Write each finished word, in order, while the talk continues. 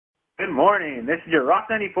Good morning. This is your Rock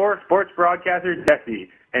 94 sports broadcaster, Jesse,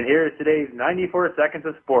 and here is today's 94 seconds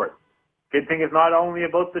of sports. Good thing it's not only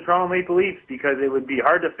about the Toronto Maple Leafs, because it would be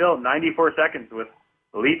hard to fill 94 seconds with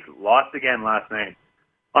the Leafs lost again last night.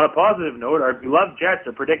 On a positive note, our beloved Jets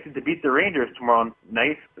are predicted to beat the Rangers tomorrow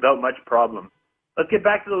night without much problem. Let's get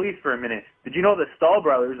back to the Leafs for a minute. Did you know the Stahl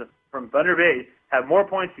brothers from Thunder Bay have more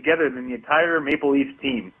points together than the entire Maple Leafs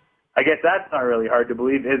team? I guess that's not really hard to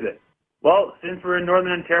believe, is it? Well, since we're in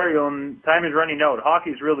Northern Ontario and time is running out,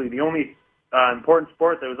 hockey is really the only important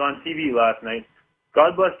sport that was on TV last night.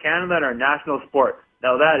 God bless Canada and our national sport.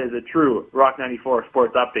 Now that is a true Rock 94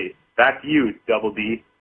 sports update. Back to you, Double D.